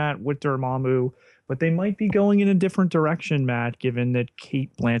in on that with Dormammu. But they might be going in a different direction, Matt, given that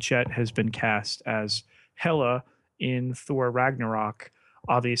Cate Blanchett has been cast as Hela in Thor Ragnarok.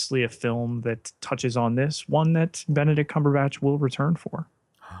 Obviously a film that touches on this, one that Benedict Cumberbatch will return for.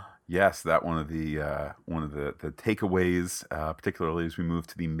 Yes, that one of the takeaways, particularly as we move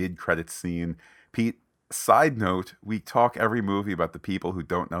to the mid-credits scene. Pete, side note, we talk every movie about the people who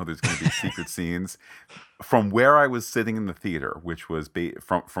don't know there's going to be secret scenes. From where I was sitting in the theater, which was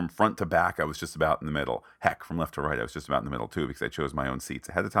from front to back, I was just about in the middle. Heck, from left to right, I was just about in the middle too, because I chose my own seats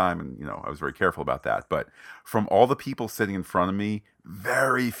ahead of time, and I was very careful about that. But from all the people sitting in front of me,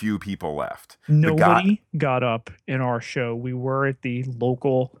 very few people left. Nobody got up in our show. We were at the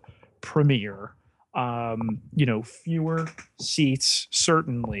local premiere. Fewer seats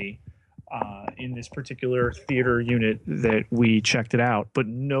certainly in this particular theater unit that we checked it out, but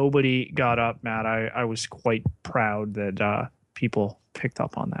nobody got up, Matt. I was quite proud that people picked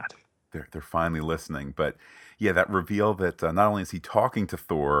up on that. They're finally listening. But yeah, that reveal that not only is he talking to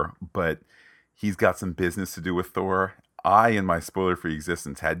Thor, but he's got some business to do with Thor. I, in my spoiler-free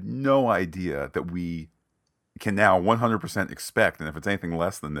existence, had no idea that we can now 100% expect, and if it's anything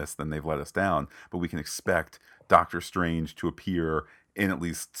less than this, then they've let us down, but we can expect Doctor Strange to appear in at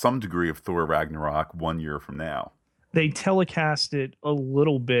least some degree of Thor Ragnarok 1 year from now. They telecast it a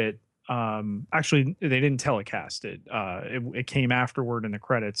little bit. Actually, they didn't telecast it. It came afterward in the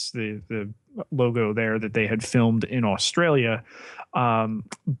credits, the logo there that they had filmed in Australia.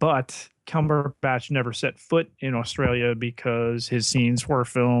 But Cumberbatch never set foot in Australia because his scenes were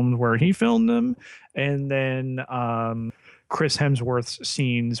filmed where he filmed them. And then Chris Hemsworth's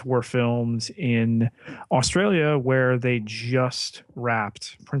scenes were filmed in Australia, where they just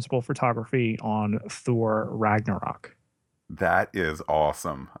wrapped principal photography on Thor Ragnarok. That is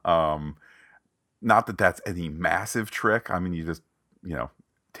awesome. Not that that's any massive trick. I mean, you just,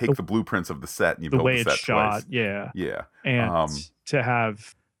 take the blueprints of the set and you build the set way it's shot. twice. Yeah. Yeah. And to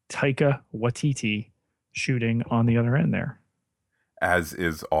have Taika Waititi shooting on the other end there. As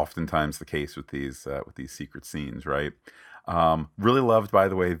is oftentimes the case with these secret scenes, right? Really loved, by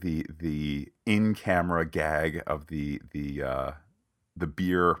the way, the in camera gag of the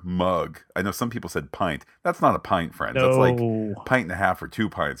beer mug. I know some people said pint. That's not a pint, friends. That's like No. pint and a half or 2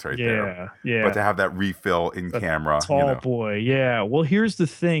 pints right there. Yeah, yeah. But to have that refill in camera, Tall boy. Yeah. Well, here's the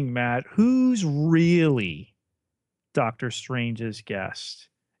thing, Matt. Who's really Doctor Strange's guest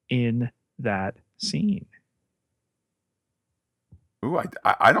in that scene? Ooh,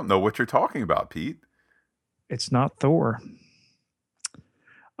 I don't know what you're talking about, Pete. It's not Thor.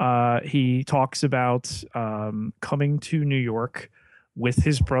 He talks about coming to New York with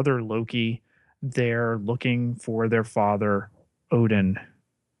his brother Loki. They're looking for their father, Odin.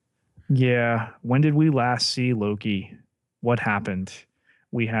 Yeah. When did we last see Loki? What happened?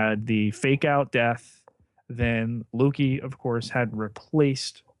 We had the fake out death. Then Loki, of course, had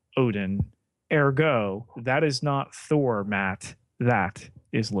replaced Odin. Ergo, that is not Thor, Matt. That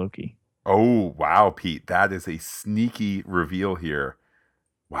is Loki. Oh, wow, Pete. That is a sneaky reveal here.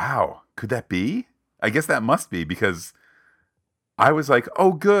 Wow. Could that be? I guess that must be, because I was like,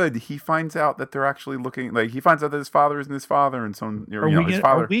 oh, good. He finds out that they're actually looking, like, he finds out that his father isn't his father, and so, his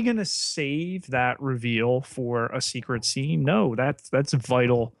father. Are we gonna save that reveal for a secret scene? No, that's a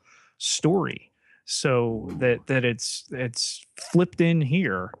vital story. So that it's flipped in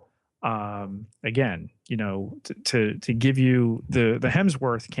here. Again, to give you the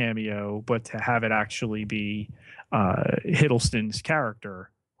Hemsworth cameo, but to have it actually be Hiddleston's character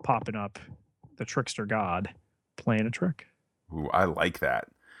popping up, the trickster god playing a trick. Ooh, I like that.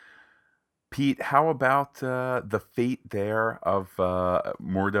 Pete, how about the fate there of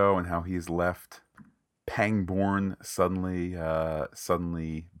Mordo, and how he's left Pangborn suddenly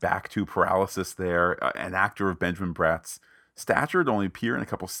back to paralysis there? An actor of Benjamin Bratt's stature to only appear in a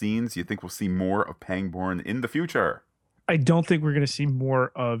couple scenes. You think we'll see more of Pangborn in the future? I don't think we're going to see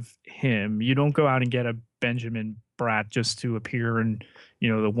more of him. You don't go out and get a Benjamin Bratt just to appear in,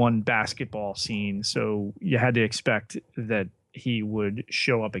 the one basketball scene. So you had to expect that he would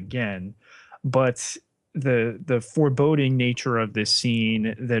show up again. But the foreboding nature of this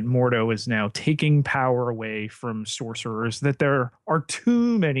scene, that Mordo is now taking power away from sorcerers, that there are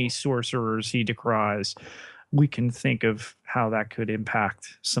too many sorcerers he decries, we can think of how that could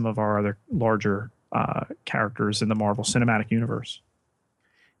impact some of our other larger characters in the Marvel Cinematic Universe.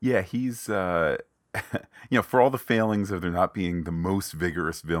 Yeah, he's for all the failings of there not being the most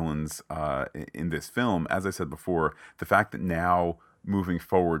vigorous villains in this film, as I said before, the fact that now moving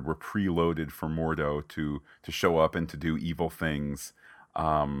forward we're preloaded for Mordo to show up and to do evil things,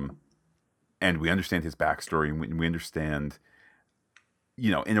 and we understand his backstory, and we understand,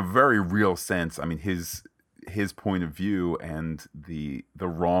 in a very real sense, I mean, his point of view and the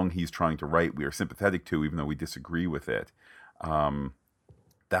wrong he's trying to right, we are sympathetic to, even though we disagree with it.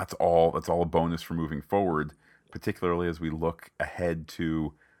 That's all a bonus for moving forward, particularly as we look ahead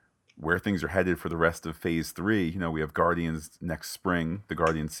to where things are headed for the rest of Phase 3. We have Guardians next spring, the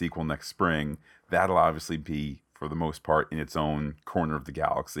Guardians sequel next spring. That'll obviously be, for the most part, in its own corner of the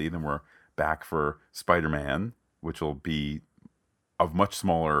galaxy. Then we're back for Spider-Man, which will be of much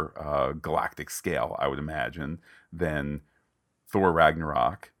smaller galactic scale, I would imagine, than Thor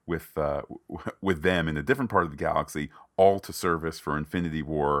Ragnarok, with them in a different part of the galaxy, all to service for Infinity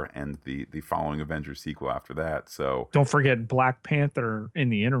War and the following Avengers sequel after that. So don't forget Black Panther in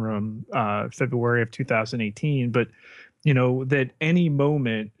the interim, February of 2018. But that any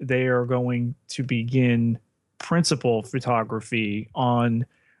moment they are going to begin principal photography on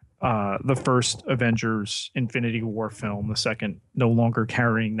the first Avengers Infinity War film, the second no longer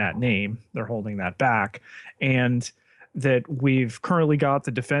carrying that name. They're holding that back. And that we've currently got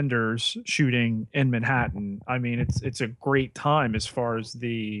the Defenders shooting in Manhattan. I mean, it's a great time as far as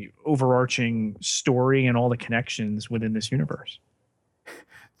the overarching story and all the connections within this universe.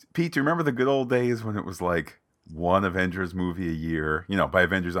 Pete, do you remember the good old days when it was like one Avengers movie a year? By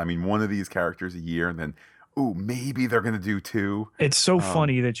Avengers, I mean one of these characters a year, and then, ooh, maybe they're going to do two. It's so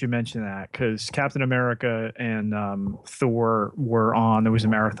funny that you mentioned that, because Captain America and Thor were on. There was a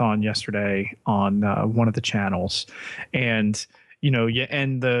marathon yesterday on one of the channels. And, you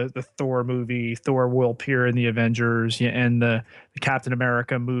end the Thor movie. Thor will appear in the Avengers. You end the Captain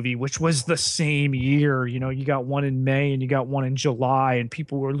America movie, which was the same year. You got one in May and you got one in July, and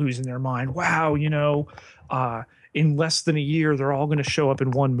people were losing their mind. Wow, in less than a year, they're all going to show up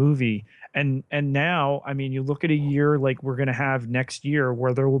in one movie. And now, I mean, you look at a year like we're going to have next year,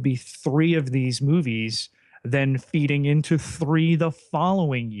 where there will be 3 of these movies, then feeding into 3 the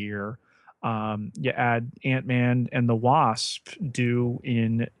following year. You add Ant-Man and the Wasp due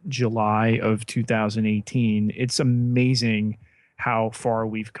in July of 2018. It's amazing how far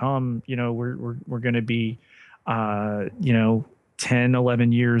we've come. We're going to be, 10,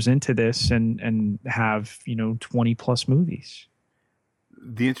 11 years into this and have, 20 plus movies.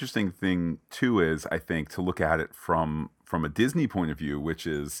 The interesting thing too is, I think, to look at it from a Disney point of view, which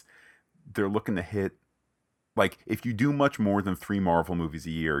is they're looking to hit, like, if you do much more than 3 Marvel movies a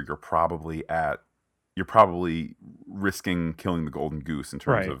year, you're probably risking killing the golden goose in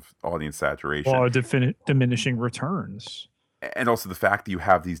terms Right. of audience saturation. Or diminishing returns. And also the fact that you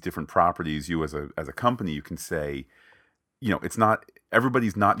have these different properties, you as a company, you can say, it's not,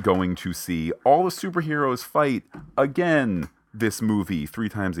 everybody's not going to see all the superheroes fight again this movie 3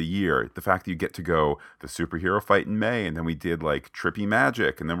 times a year. The fact that you get to go, the superhero fight in May, and then we did like Trippy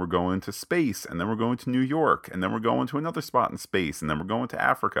Magic, and then we're going to space, and then we're going to New York, and then we're going to another spot in space, and then we're going to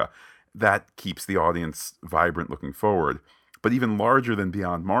Africa. That keeps the audience vibrant looking forward. But even larger than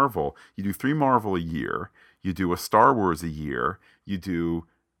Beyond Marvel, you do 3 Marvel a year, you do a Star Wars a year, you do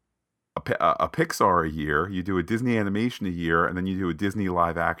a Pixar a year, you do a Disney animation a year, and then you do a Disney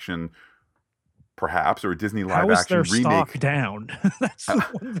live action, perhaps, or a Disney live action remake. How is their stock down? That's the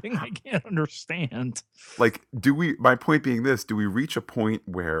one thing I can't understand. Like, my point being this, do we reach a point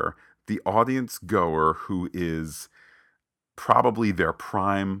where the audience goer, who is probably their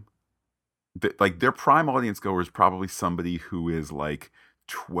prime audience goer, is probably somebody who is like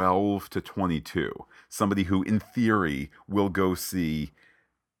 12 to 22, somebody who in theory will go see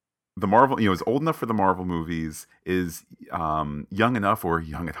the Marvel, is old enough for the Marvel movies, is young enough or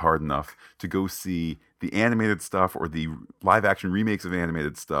young at heart enough to go see the animated stuff or the live action remakes of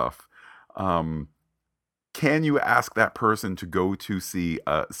animated stuff. Can you ask that person to go to see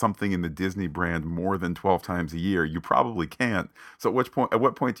something in the Disney brand more than 12 times a year? You probably can't. So at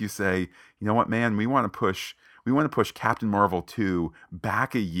what point do you say, you know what, man, we want to push Captain Marvel 2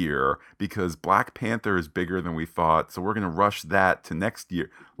 back a year because Black Panther is bigger than we thought, so we're going to rush that to next year.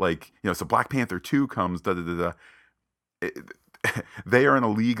 So Black Panther 2 comes, they are in a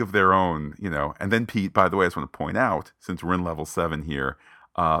league of their own, And then, Pete, by the way, I just want to point out, since we're in level 7 here,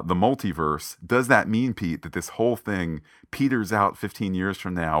 the multiverse, does that mean, Pete, that this whole thing peters out 15 years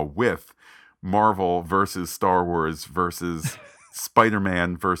from now with Marvel versus Star Wars versus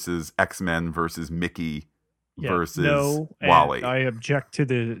Spider-Man versus X-Men versus Mickey versus Wally? I object to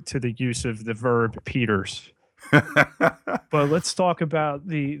the use of the verb peters. But let's talk about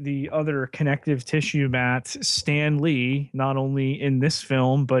the other connective tissue, Matt. Stan Lee, not only in this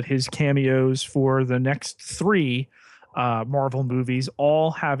film, but his cameos for the next 3 Marvel movies,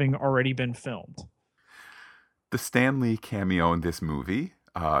 all having already been filmed. The Stan Lee cameo in this movie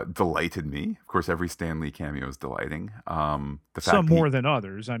delighted me. Of course, every Stan Lee cameo is delighting. Some more than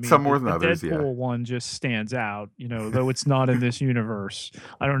others. I mean, some more than others. Deadpool one just stands out. Though it's not in this universe.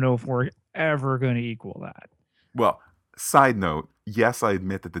 I don't know if we're ever going to equal that. Well, side note, yes, I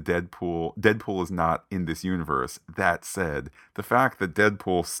admit that the Deadpool is not in this universe. That said, the fact that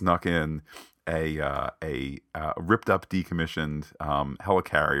Deadpool snuck in a ripped up, decommissioned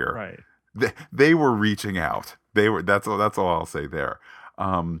helicarrier, right? They were reaching out. That's all I'll say there.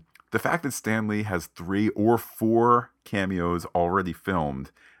 The fact that Stan Lee has 3 or 4 cameos already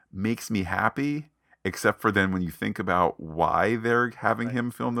filmed makes me happy, except for then when you think about why they're having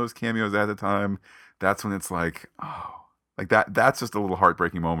him film those cameos at a time, that's when it's like, oh, like that's just a little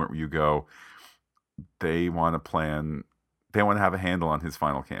heartbreaking moment where you go, they want to have a handle on his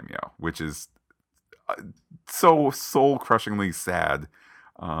final cameo, which is so soul-crushingly sad.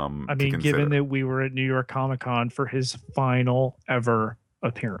 I mean, given that we were at New York Comic-Con for his final ever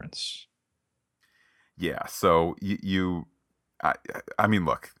appearance. Yeah, so I mean,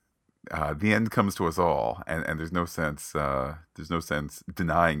 look, the end comes to us all, and there's no sense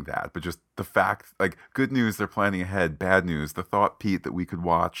denying that. But just the fact, like, good news, they're planning ahead. Bad news, the thought, Pete, that we could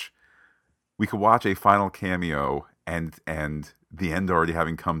watch a final cameo and the end already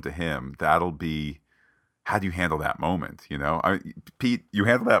having come to him. That'll be, how do you handle that moment? Pete, you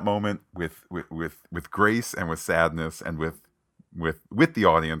handle that moment with grace and with sadness and with the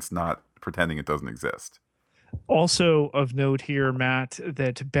audience not pretending it doesn't exist. Also of note here, Matt,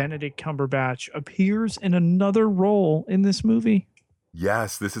 that Benedict Cumberbatch appears in another role in this movie.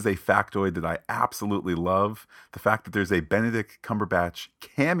 Yes, this is a factoid that I absolutely love. The fact that there's a Benedict Cumberbatch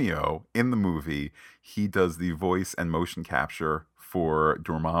cameo in the movie. He does the voice and motion capture for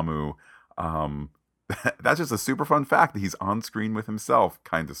Dormammu. That's just a super fun fact that he's on screen with himself,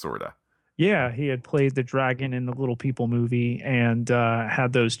 kind of, sort of. Yeah, he had played the dragon in the Little People movie and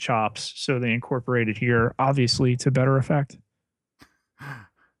had those chops, so they incorporated here, obviously, to better effect.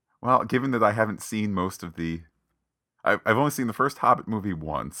 Well, given that I haven't seen most of the, I've only seen the first Hobbit movie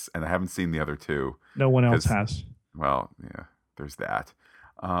once, and I haven't seen the other two No one else because, has. well, yeah, there's that.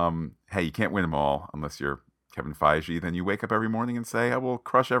 Hey, you can't win them all unless you're Kevin Feige. Then you wake up every morning and say, "I will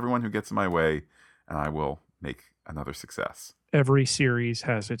crush everyone who gets in my way, and I will make another success." Every series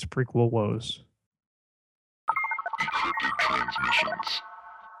has its prequel woes. Decrypted transmissions.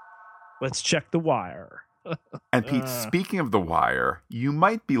 Let's check the wire. And Pete, speaking of The Wire, you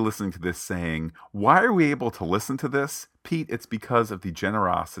might be listening to this saying, why are we able to listen to this? Pete, it's because of the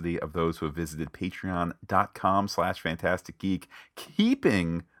generosity of those who have visited patreon.com/fantasticgeek,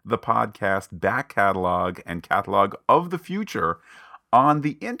 keeping the podcast back catalog and catalog of the future on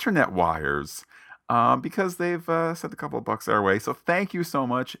the internet wires. Because they've sent a couple of bucks our way. So thank you so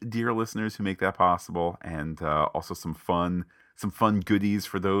much, dear listeners who make that possible. And also some fun goodies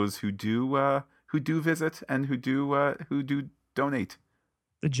for those who do visit and who do donate.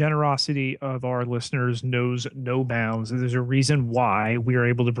 The generosity of our listeners knows no bounds. There's a reason why we are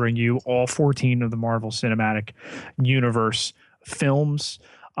able to bring you all 14 of the Marvel Cinematic Universe films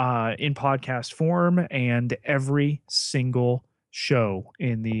in podcast form, and every single show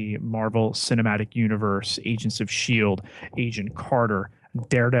in the Marvel Cinematic Universe: Agents of S.H.I.E.L.D., Agent Carter,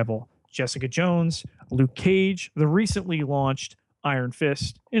 Daredevil, Jessica Jones, Luke Cage, the recently launched Iron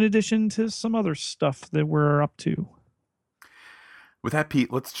Fist, in addition to some other stuff that we're up to. With that,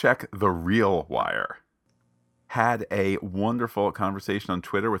 Pete, let's check the real wire. Had a wonderful conversation on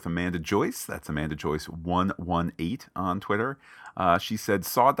Twitter with Amanda Joyce. That's Amanda Joyce 118 on Twitter. She said,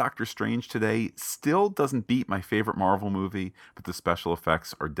 saw Doctor Strange today. Still doesn't beat my favorite Marvel movie, but the special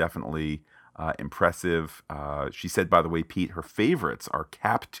effects are definitely impressive. She said, by the way, Pete, her favorites are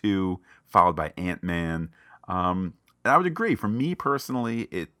Cap 2, followed by Ant-Man. And I would agree. For me personally,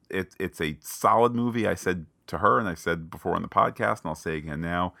 it's a solid movie. I said to her, and I said before on the podcast, and I'll say again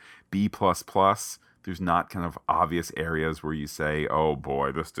now, B++. There's not kind of obvious areas where you say, oh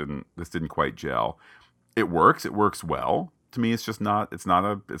boy, this didn't quite gel. It works well. To me, it's not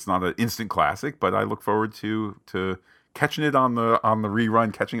an instant classic, but I look forward to catching it on the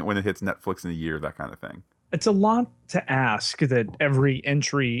rerun, catching it when it hits Netflix in a year, that kind of thing. It's a lot to ask that every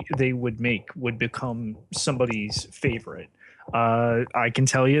entry they would make would become somebody's favorite. I can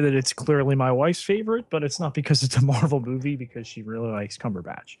tell you that it's clearly my wife's favorite, but it's not because it's a Marvel movie, because she really likes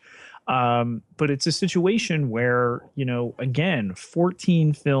Cumberbatch. But it's a situation where, again,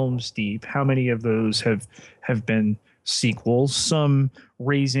 14 films deep. How many of those have been sequels? Some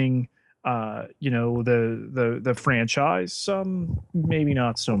raising, the franchise. Some maybe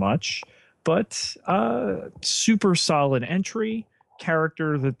not so much. But super solid entry,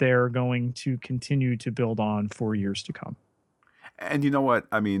 character that they're going to continue to build on for years to come. And you know what?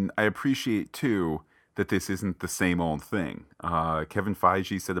 I mean, I appreciate, too, that this isn't the same old thing. Kevin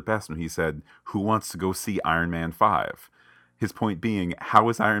Feige said it best when he said, who wants to go see Iron Man 5? His point being, how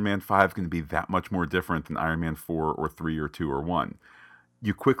is Iron Man 5 going to be that much more different than Iron Man 4 or 3 or 2 or 1?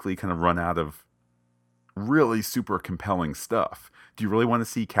 You quickly kind of run out of really super compelling stuff. Do you really want to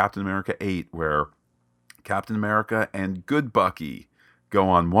see Captain America 8, where Captain America and good Bucky go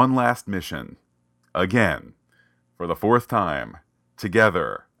on one last mission again for the fourth time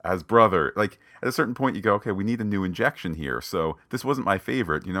together as brother? Like, at a certain point you go, okay, we need a new injection here. So this wasn't my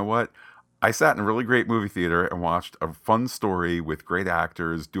favorite. You know what? I sat in a really great movie theater and watched a fun story with great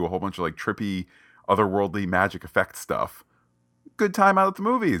actors do a whole bunch of like trippy, otherworldly magic effect stuff. Good time out at the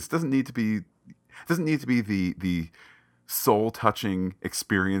movies. Doesn't need to be the soul-touching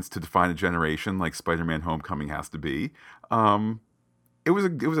experience to define a generation like Spider-Man: Homecoming has to be. It was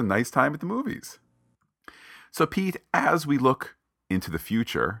a nice time at the movies. So Pete, as we look into the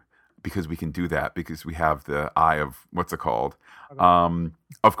future, because we can do that because we have the eye of what's it called?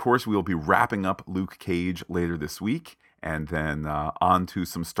 Of course, we'll be wrapping up Luke Cage later this week, and then on to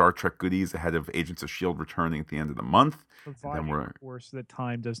some Star Trek goodies ahead of Agents of S.H.I.E.L.D. returning at the end of the month. Providing, of course, that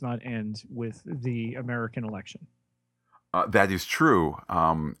time does not end with the American election. That is true.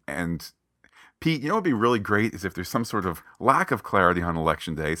 And Pete, what would be really great is if there's some sort of lack of clarity on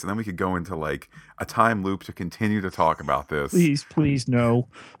election day, so then we could go into like a time loop to continue to talk about this. Please, no.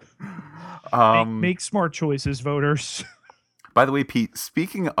 Make smart choices, voters. By the way, Pete,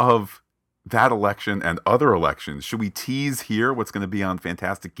 speaking of that election and other elections, should we tease here what's going to be on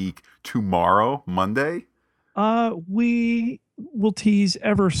Fantastic Geek tomorrow, Monday? We will tease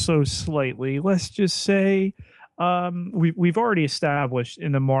ever so slightly. Let's just say we've already established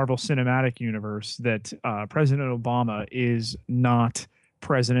in the Marvel Cinematic Universe that President Obama is not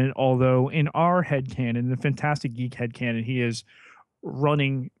president, although in our headcanon, the Fantastic Geek headcanon, he is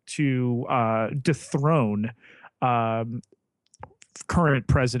running to dethrone current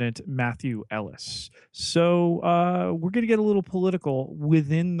president Matthew Ellis. So we're going to get a little political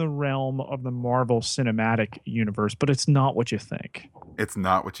within the realm of the Marvel Cinematic Universe, but it's not what you think. It's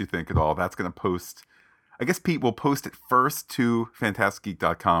not what you think at all. That's going to post, I guess Pete will post it first to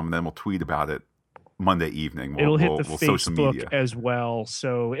fantasticgeek.com, and then we'll tweet about it Monday evening. It'll hit the Facebook as well.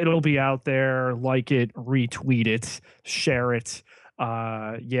 So it'll be out there. Like it, retweet it, share it.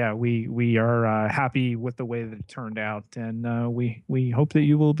 We are happy with the way that it turned out, and we hope that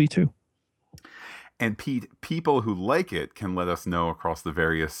you will be too. And Pete, people who like it can let us know across the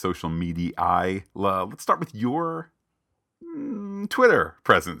various social media. Let's start with your Twitter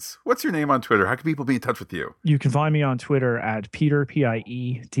presence. What's your name on Twitter? How can people be in touch with you? You can find me on Twitter at Peter,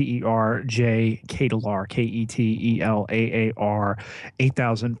 PIETERJ Ketelaar, KETELAAR,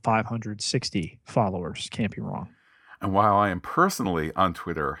 8,560 followers. Can't be wrong. And while I am personally on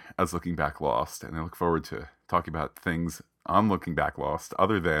Twitter as Looking Back Lost, and I look forward to talking about things on Looking Back Lost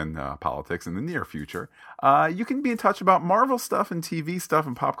other than politics in the near future, you can be in touch about Marvel stuff and TV stuff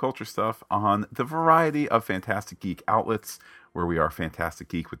and pop culture stuff on the variety of Fantastic Geek outlets, where we are Fantastic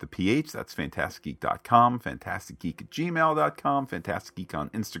Geek with the PH. That's fantasticgeek.com, fantasticgeek@gmail.com, Fantastic Geek on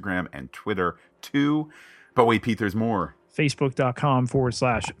Instagram and Twitter too. But wait, Pete, there's more.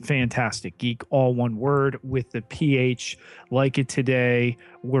 Facebook.com/Fantastic Geek, all one word with the PH. Like it today.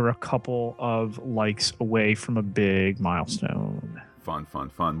 We're a couple of likes away from a big milestone. Fun.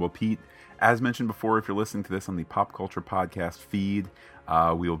 Well, Pete, as mentioned before, if you're listening to this on the Pop Culture Podcast feed,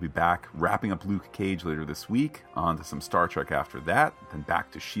 we will be back wrapping up Luke Cage later this week, on to some Star Trek after that, then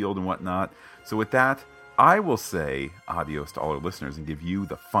back to S.H.I.E.L.D. and whatnot. So with that, I will say adios to all our listeners and give you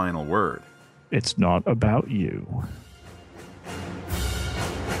the final word. It's not about you.